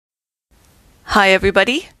Hi,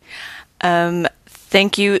 everybody.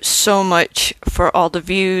 Thank you so much for all the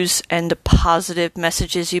views and the positive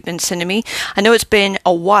messages you've been sending me. I know it's been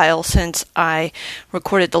a while since I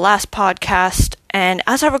recorded the last podcast, and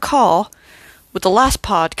as I recall, with the last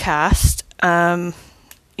podcast, I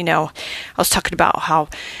was talking about how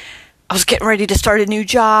I was getting ready to start a new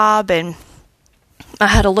job, and I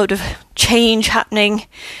had a load of change happening.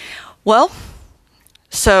 Well,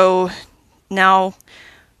 so now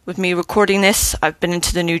with me recording this, I've been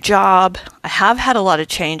into the new job. I have had a lot of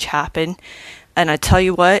change happen, and I tell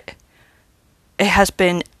you what, it has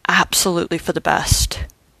been absolutely for the best.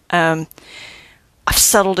 I've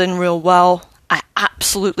settled in real well. I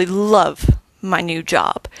absolutely love my new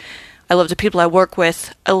job. I love the people I work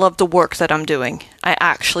with. I love the work that I'm doing. I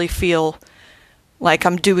actually feel like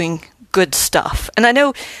I'm doing good stuff. And I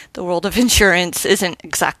know the world of insurance isn't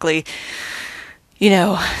exactly,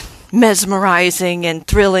 mesmerizing and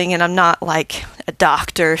thrilling, and I'm not like a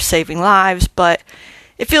doctor saving lives, but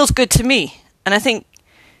it feels good to me. And I think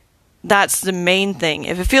that's the main thing.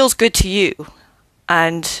 If it feels good to you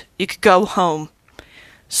and you could go home,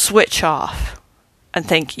 switch off, and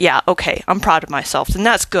think, yeah, okay, I'm proud of myself, then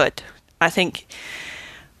that's good. I think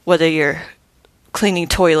whether you're cleaning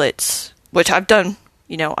toilets, which I've done,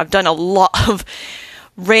 I've done a lot of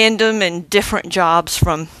random and different jobs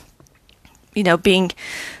from, being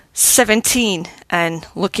 17 and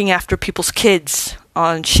looking after people's kids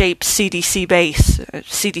on SHAPE CDC base.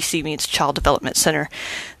 CDC means Child Development Center.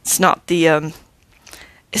 It's not the, isn't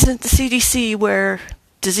it the CDC where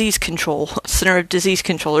disease control, Center of Disease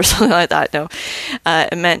Control or something like that? No,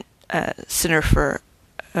 it meant Center for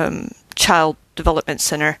Child Development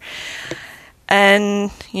Center.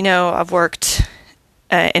 And, I've worked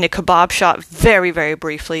in a kebab shop very, very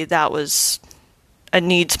briefly. That was a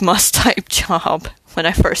needs-must type job when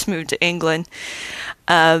I first moved to England.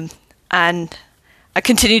 And I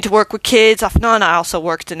continued to work with kids off and on. I also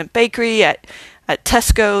worked in a bakery at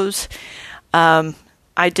Tesco's.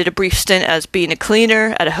 I did a brief stint as being a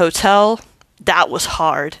cleaner at a hotel. That was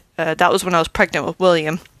hard. That was when I was pregnant with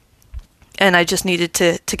William. And I just needed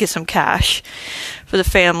to get some cash for the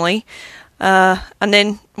family. And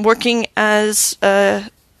then working as a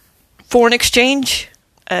foreign exchange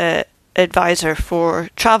advisor for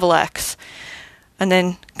Travelex. And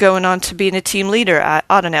then going on to being a team leader at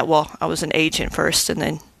Autonet. Well, I was an agent first, and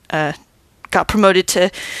then got promoted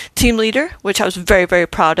to team leader, which I was very, very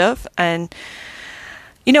proud of. And,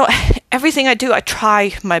 everything I do, I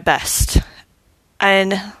try my best.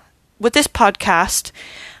 And with this podcast,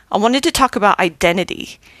 I wanted to talk about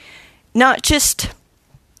identity. Not just,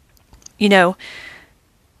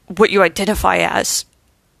 what you identify as.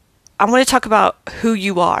 I want to talk about who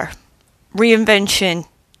you are. Reinvention,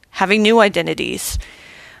 having new identities.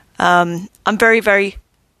 I'm very, very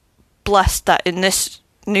blessed that in this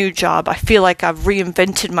new job, I feel like I've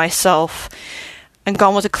reinvented myself and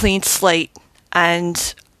gone with a clean slate.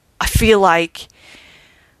 And I feel like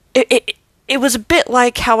it was a bit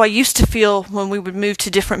like how I used to feel when we would move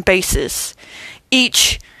to different bases.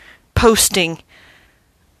 Each posting,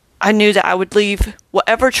 I knew that I would leave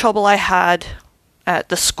whatever trouble I had at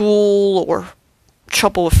the school or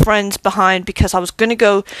trouble with friends behind, because I was going to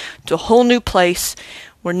go to a whole new place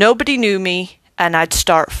where nobody knew me and I'd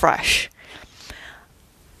start fresh.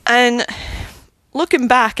 And looking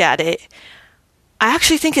back at it, I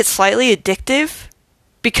actually think it's slightly addictive,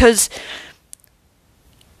 because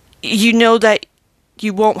you know that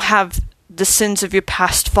you won't have the sins of your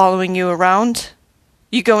past following you around.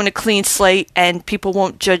 You go in a clean slate and people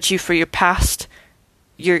won't judge you for your past.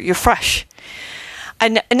 You're fresh.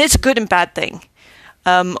 And it's a good and bad thing.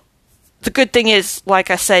 The good thing is, like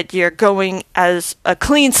I said, you're going as a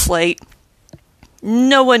clean slate.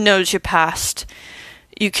 No one knows your past.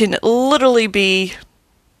 You can literally be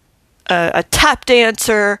a tap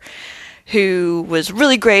dancer who was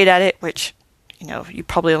really great at it, which, you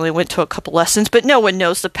probably only went to a couple lessons, but no one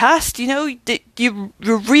knows the past. You're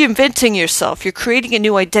reinventing yourself. You're creating a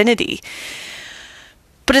new identity.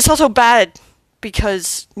 But it's also bad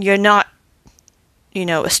because you're not,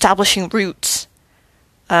 establishing roots.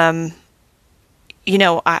 I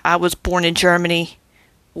was born in Germany,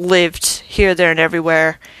 lived here, there, and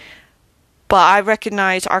everywhere. But I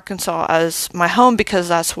recognize Arkansas as my home because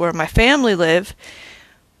that's where my family live.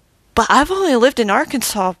 But I've only lived in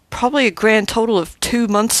Arkansas probably a grand total of 2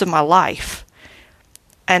 months of my life.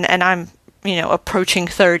 And I'm, approaching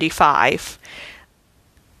 35.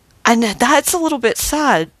 And that's a little bit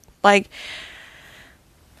sad. Like,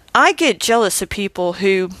 I get jealous of people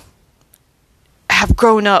who have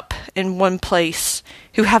grown up in one place,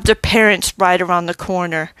 who have their parents right around the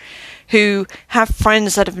corner, who have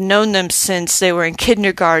friends that have known them since they were in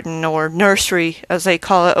kindergarten or nursery, as they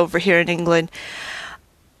call it over here in England.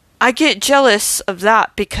 I get jealous of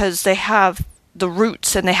that because they have the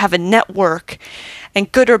roots and they have a network,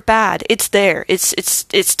 and good or bad, it's there.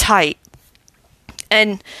 It's tight.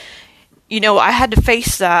 And I had to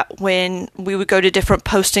face that when we would go to different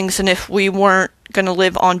postings, and if we weren't going to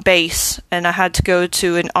live on base and I had to go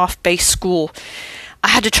to an off-base school, I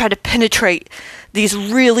had to try to penetrate these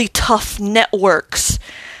really tough networks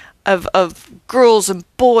of girls and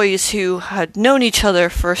boys who had known each other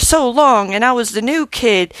for so long, and I was the new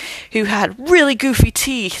kid who had really goofy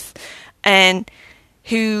teeth and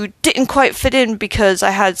who didn't quite fit in because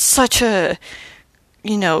I had such a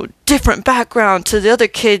different background to the other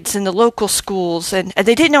kids in the local schools, and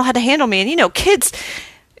they didn't know how to handle me. And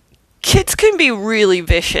kids can be really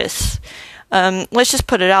vicious. Let's just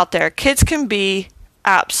put it out there. Kids can be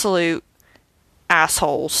absolute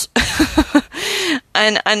assholes.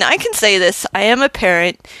 and I can say this. I am a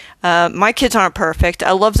parent. My kids aren't perfect.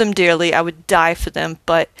 I love them dearly. I would die for them.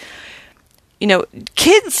 But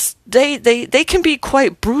kids, they can be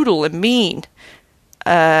quite brutal and mean.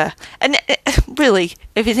 And really,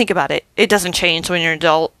 if you think about it, it doesn't change when you're an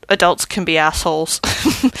adult. Adults can be assholes.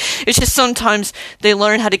 It's just sometimes they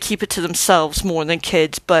learn how to keep it to themselves more than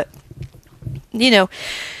kids. But,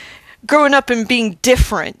 growing up and being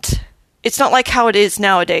different, it's not like how it is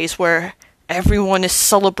nowadays where everyone is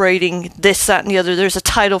celebrating this, that, and the other. There's a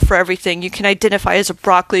title for everything. You can identify as a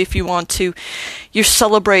broccoli if you want to. You're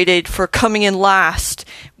celebrated for coming in last.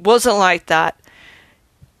 It wasn't like that.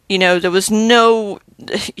 There was no...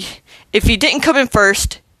 If you didn't come in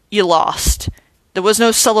first, you lost. There was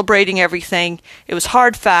no celebrating everything. It was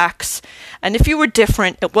hard facts. And if you were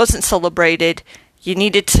different, it wasn't celebrated. You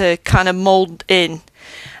needed to kind of mold in.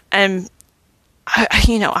 And,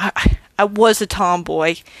 I was a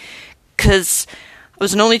tomboy because I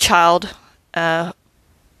was an only child.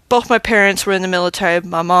 Both my parents were in the military.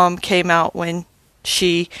 My mom came out when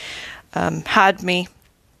she had me,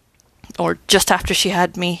 or just after she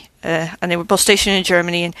had me, and they were both stationed in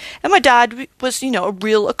Germany. And my dad was, a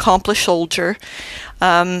real accomplished soldier,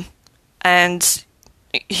 and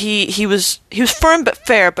he was firm but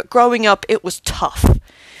fair. But growing up, it was tough,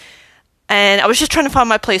 and I was just trying to find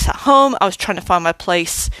my place at home. I was trying to find my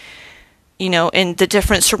place, in the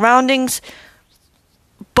different surroundings.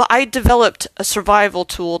 But I developed a survival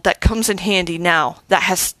tool that comes in handy now that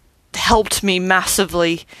has helped me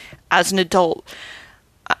massively as an adult.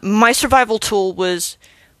 My survival tool was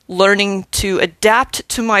learning to adapt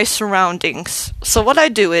to my surroundings. So what I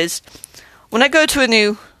do is, when I go to a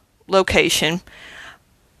new location,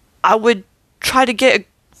 I would try to get a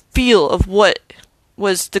feel of what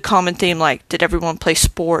was the common theme like. Did everyone play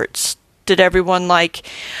sports? Did everyone like,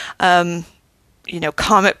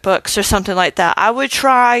 comic books or something like that? I would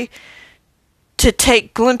try to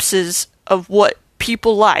take glimpses of what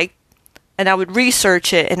people like, and I would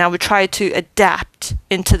research it, and I would try to adapt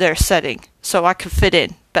into their setting so I could fit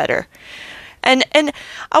in better. And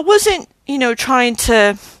I wasn't, trying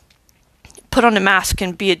to put on a mask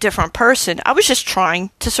and be a different person. I was just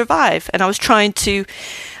trying to survive, and I was trying to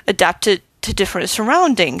adapt it to different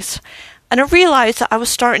surroundings. And I realized that I was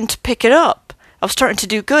starting to pick it up. I was starting to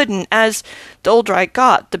do good, and as the older I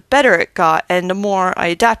got, the better it got, and the more I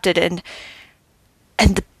adapted. And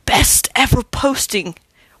the best ever posting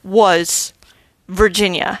was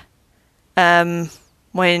Virginia,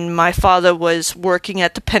 when my father was working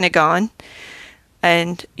at the Pentagon.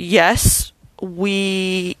 And yes,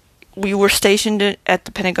 we were stationed at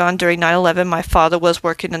the Pentagon during 9/11. My father was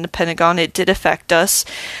working in the Pentagon. It did affect us,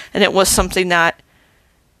 and it was something that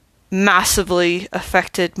massively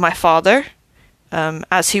affected my father,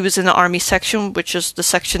 as he was in the Army section, which is the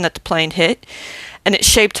section that the plane hit, and it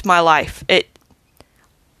shaped my life.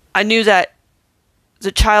 I knew that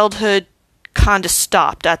the childhood kind of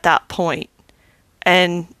stopped at that point,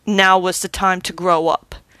 and now was the time to grow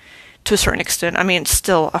up to a certain extent. I mean,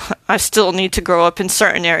 I still need to grow up in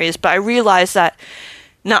certain areas, but I realized that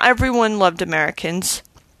not everyone loved Americans.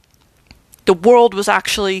 The world was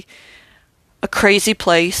actually a crazy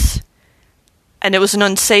place, and it was an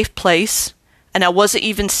unsafe place, and I wasn't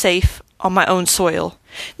even safe on my own soil.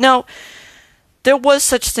 Now, there was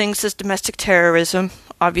such things as domestic terrorism.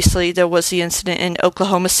 Obviously, there was the incident in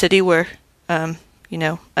Oklahoma City where, an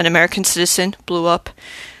American citizen blew up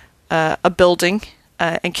a building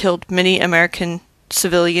and killed many American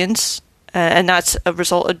civilians, and that's a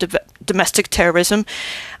result of domestic terrorism.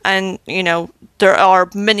 And, there are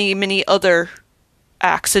many, many other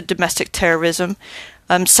acts of domestic terrorism.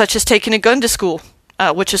 such as taking a gun to school,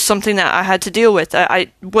 which is something that I had to deal with.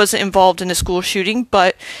 I wasn't involved in a school shooting,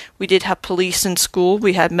 but we did have police in school.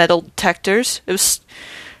 We had metal detectors. It was,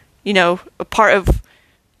 a part of,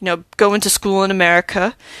 going to school in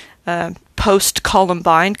America,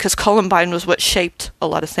 post-Columbine, because Columbine was what shaped a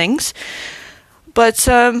lot of things. But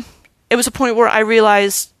it was a point where I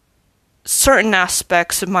realized certain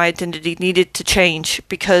aspects of my identity needed to change,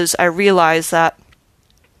 because I realized that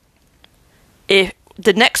if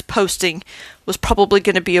the next posting was probably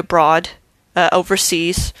going to be abroad,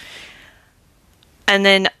 overseas, and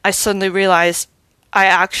then I suddenly realized I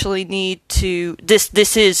actually need to,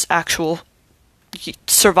 this is actual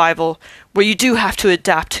survival, where you do have to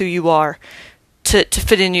adapt who you are to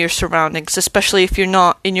fit into your surroundings, especially if you're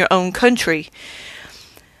not in your own country.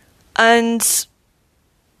 And,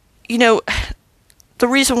 the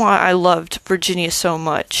reason why I loved Virginia so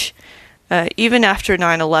much, even after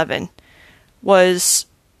 9/11, was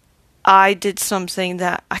I did something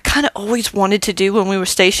that I kind of always wanted to do when we were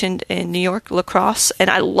stationed in New York, lacrosse, and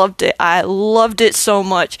I loved it. I loved it so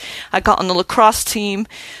much. I got on the lacrosse team.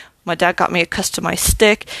 My dad got me a customized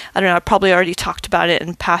stick. I don't know, I probably already talked about it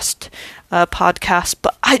in past podcasts,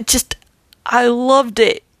 but I loved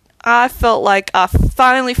it. I felt like I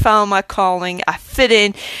finally found my calling. I fit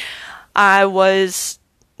in. I was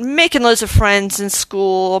making loads of friends in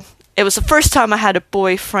school. It was the first time I had a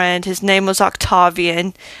boyfriend. His name was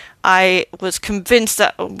Octavian. I was convinced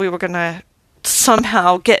that we were going to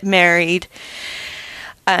somehow get married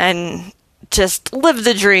and just live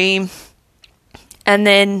the dream. And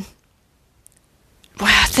then,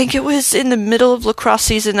 I think it was in the middle of lacrosse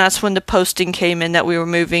season, that's when the posting came in that we were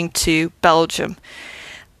moving to Belgium.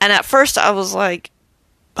 And at first I was like,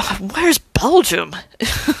 where's Belgium?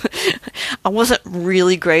 I wasn't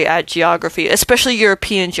really great at geography, especially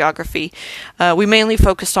European geography. We mainly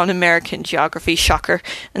focused on American geography, shocker,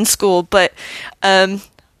 in school. But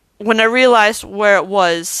when I realized where it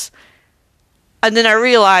was, and then I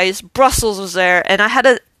realized Brussels was there, and I had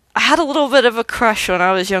a little bit of a crush when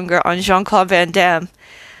I was younger on Jean-Claude Van Damme,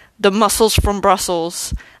 the muscles from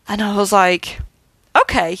Brussels. And I was like,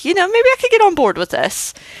 okay, maybe I could get on board with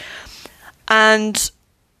this. And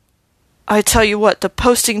I tell you what, the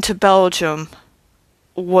posting to Belgium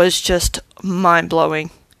was just mind-blowing.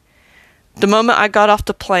 The moment I got off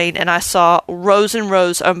the plane and I saw rows and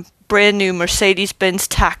rows of brand new Mercedes-Benz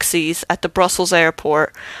taxis at the Brussels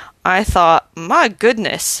airport, I thought, my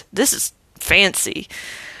goodness, this is fancy.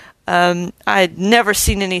 I had never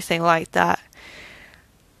seen anything like that.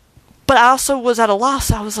 But I also was at a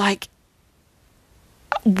loss. I was like,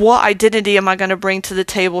 what identity am I going to bring to the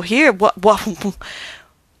table here? What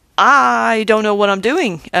I don't know what I'm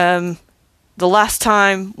doing. The last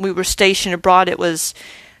time we were stationed abroad, it was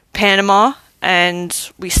Panama,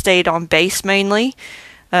 and we stayed on base mainly.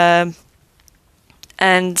 And,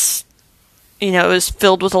 it was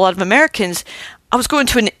filled with a lot of Americans. I was going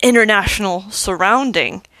to an international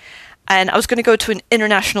surrounding, and I was going to go to an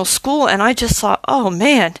international school, and I just thought, oh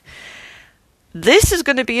man, this is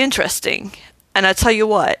going to be interesting. And I tell you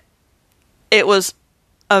what, it was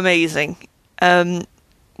amazing.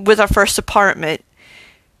 With our first apartment,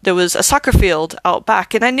 there was a soccer field out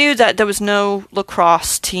back, and I knew that there was no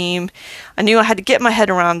lacrosse team. I knew I had to get my head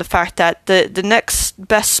around the fact that the next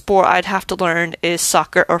best sport I'd have to learn is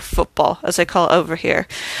soccer, or football, as they call it over here.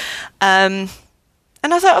 And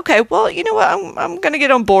I thought, okay, well, you know what? I'm going to get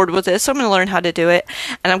on board with this. I'm going to learn how to do it,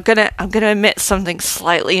 and I'm going to admit something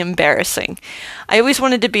slightly embarrassing. I always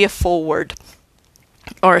wanted to be a forward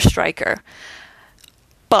or a striker.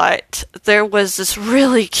 But there was this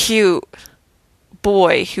really cute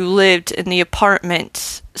boy who lived in the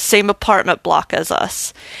same apartment block as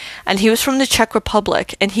us. And he was from the Czech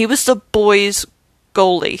Republic, and he was the boys'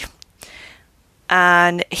 goalie.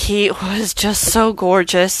 And he was just so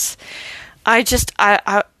gorgeous.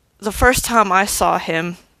 The first time I saw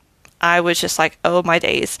him, I was just like, oh my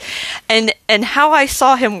days. And how I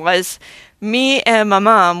saw him was, me and my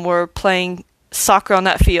mom were playing soccer on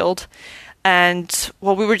that field, and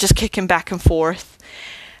we were just kicking back and forth,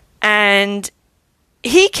 and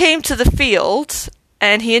he came to the field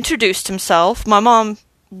and he introduced himself. My mom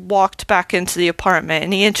walked back into the apartment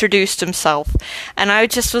and he introduced himself, and I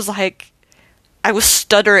just was like, I was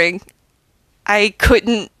stuttering. I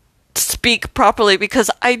couldn't speak properly because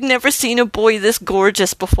I'd never seen a boy this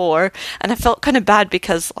gorgeous before, and I felt kind of bad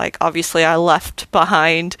because, obviously I left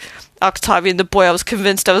behind Octavian, the boy I was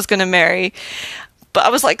convinced I was going to marry. But I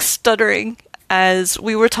was stuttering as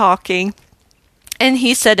we were talking, and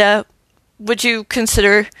he said, would you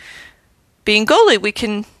consider being goalie? We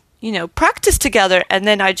can, practice together. And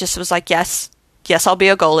then I just was like, yes, I'll be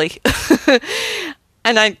a goalie.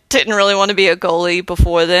 And I didn't really want to be a goalie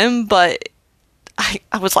before them, but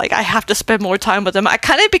I was like, I have to spend more time with them. I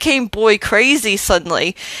kind of became boy crazy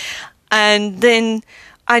suddenly. And then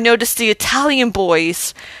I noticed the Italian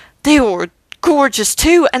boys, they were gorgeous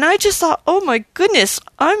too. And I just thought, oh my goodness,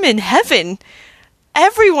 I'm in heaven.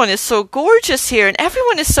 Everyone is so gorgeous here, and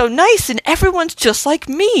everyone is so nice, and everyone's just like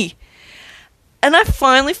me. And I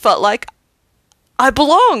finally felt like I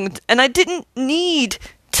belonged, and I didn't need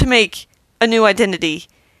to make a new identity.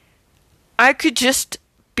 I could just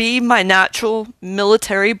be my natural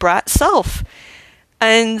military brat self.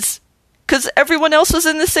 And because everyone else was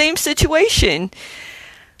in the same situation.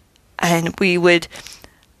 And we would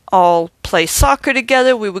all play soccer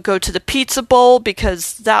together. We would go to the Pizza Bowl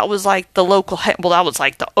because that was like the local, that was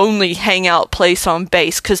like the only hangout place on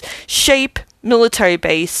base, because Shape military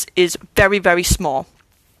base is very, very small.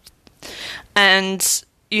 And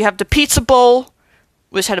you have the Pizza Bowl,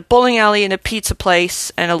 which had a bowling alley and a pizza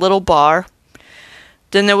place and a little bar.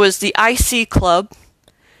 Then there was the IC Club,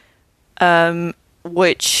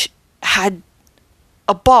 which had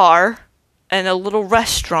a bar and a little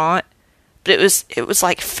restaurant, but it was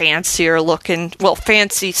like fancier looking, well,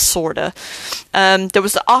 fancy sorta. There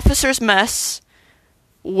was the Officers' Mess,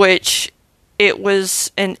 which it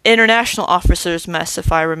was an international officers' mess,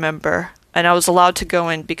 if I remember, and I was allowed to go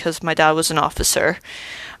in because my dad was an officer.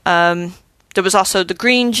 There was also the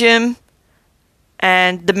Green Gym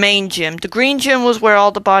and the main gym. The Green Gym was where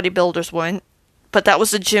all the bodybuilders went, but that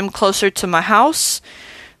was a gym closer to my house,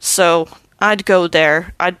 so I'd go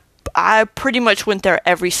there. I pretty much went there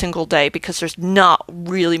every single day because there's not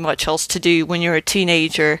really much else to do when you're a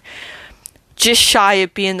teenager, just shy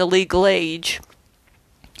of being the legal age,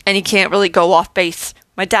 and you can't really go off base.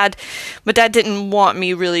 My dad didn't want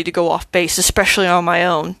me really to go off base, especially on my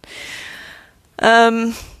own.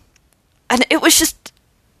 And it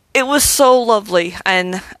was so lovely,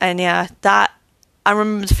 and yeah, that I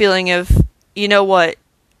remember the feeling of, you know what,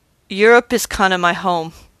 Europe is kind of my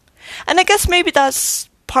home. And I guess maybe that's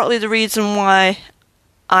partly the reason why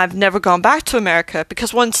I've never gone back to America,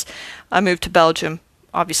 because once I moved to Belgium,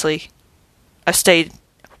 obviously, I stayed,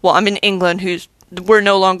 well, I'm in England, we're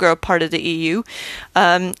no longer a part of the EU,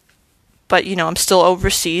 but, you know, I'm still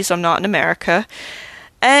overseas, I'm not in America,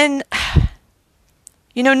 and,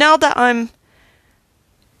 you know, now that I'm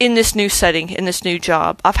in this new setting, in this new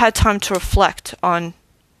job, I've had time to reflect on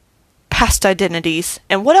past identities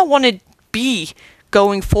and what I want to be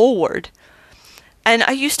going forward. And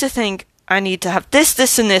I used to think, I need to have this,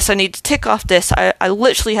 this, and this. I need to tick off this. I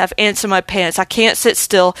literally have ants in my pants. I can't sit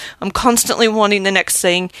still. I'm constantly wanting the next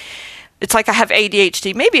thing. It's like I have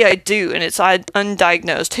ADHD. Maybe I do, and it's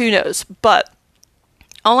undiagnosed. Who knows? But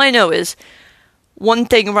all I know is one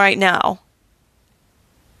thing right now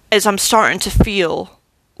is I'm starting to feel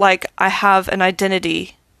like I have an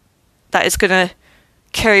identity that is going to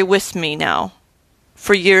carry with me now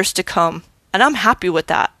for years to come. And I'm happy with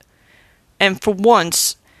that. And for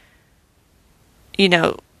once, you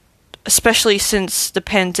know, especially since the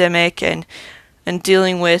pandemic and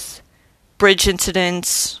dealing with bridge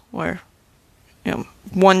incidents where, you know,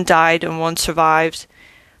 one died and one survived,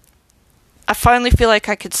 I finally feel like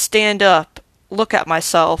I could stand up, look at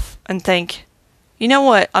myself, and think, you know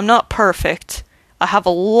what, I'm not perfect. I have a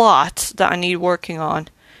lot that I need working on.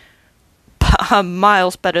 But I'm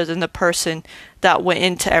miles better than the person that went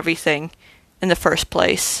into everything in the first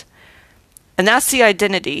place. And that's the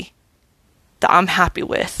identity that I'm happy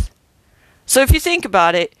with. So if you think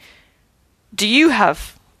about it, do you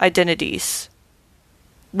have identities?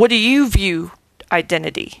 What do you view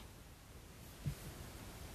identity?